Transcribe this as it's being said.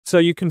So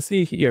you can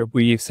see here,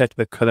 we set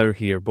the color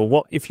here, but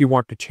what if you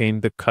want to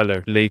change the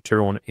color later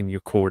on in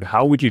your code?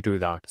 How would you do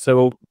that?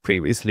 So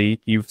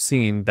previously you've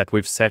seen that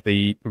we've set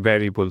the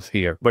variables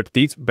here, but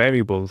these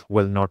variables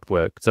will not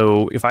work.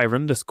 So if I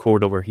run this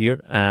code over here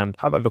and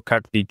have a look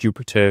at the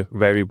Jupyter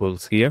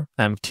variables here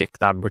and click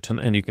that button,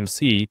 and you can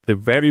see the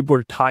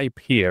variable type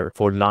here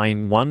for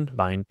line 1,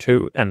 line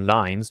 2 and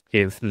lines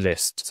is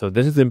list. So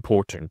this is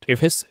important.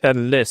 If it's a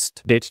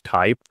list data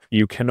type,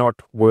 you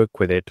cannot work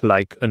with it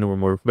like a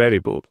normal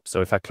variable.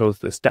 So if I close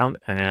this down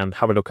and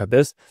have a look at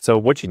this, so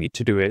what you need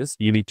to do is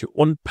you need to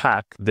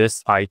unpack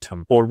this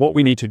item, or what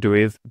we need to do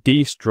is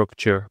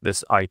destructure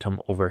this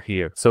item over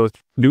here. So to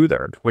do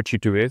that, what you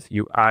do is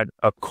you add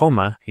a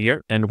comma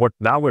here, and what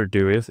that will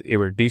do is it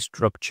will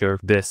destructure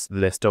this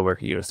list over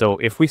here. So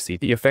if we see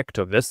the effect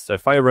of this, so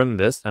if I run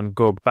this and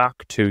go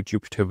back to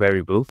Jupyter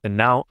variables, and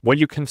now what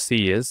you can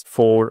see is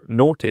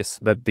notice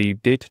that the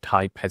data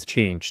type has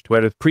changed,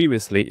 whereas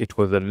previously it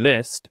was a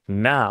list.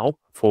 Now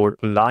for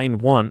line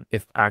 1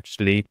 is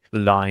actually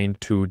line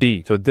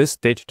 2D. So this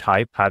data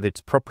type has its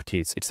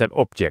properties. It's an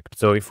object.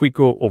 So if we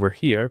go over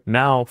here,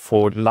 now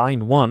for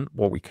line 1,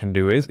 what we can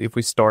do is if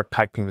we start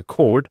typing the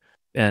code,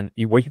 and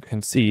what you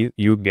can see,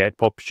 you get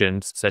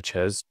options such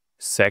as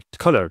set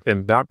color.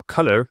 In that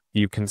color,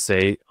 you can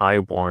say, I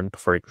want,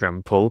 for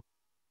example,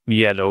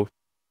 yellow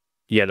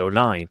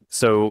line.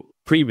 So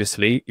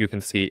previously, you can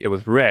see it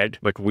was red,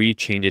 but we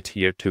changed it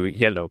here to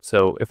yellow.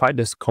 So if I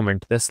just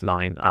comment this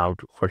line out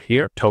for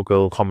here,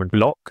 toggle comment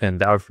block, and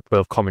that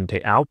will comment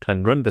it out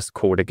and run this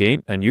code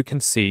again. And you can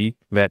see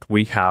that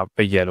we have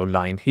a yellow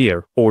line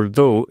here,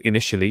 although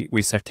initially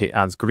we set it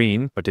as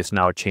green, but it's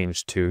now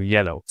changed to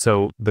yellow.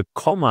 So the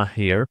comma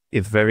here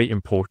is very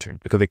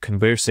important because it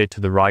converts it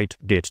to the right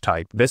data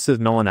type. This is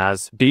known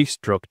as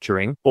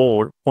destructuring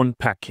or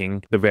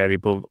unpacking the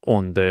variable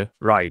on the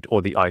right,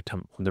 or the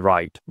item on the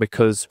right,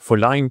 because for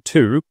line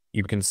 2,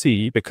 you can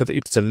see because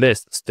it's a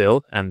list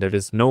still and there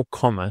is no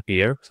comma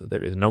here, so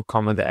there is no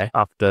comma there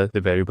after the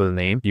variable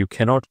name, you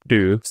cannot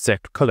do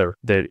set color.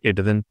 It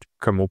doesn't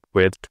come up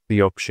with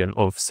the option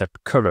of set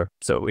color.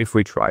 So if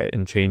we try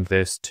and change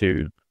this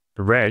to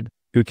red,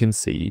 you can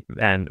see,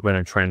 and when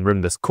I try and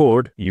run this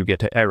code, you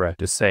get an error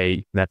to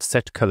say that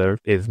set color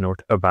is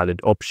not a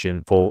valid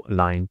option for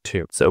line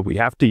 2. So we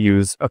have to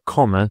use a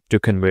comma to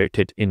convert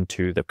it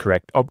into the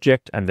correct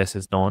object, and this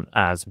is known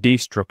as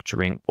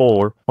destructuring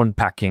or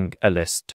unpacking a list.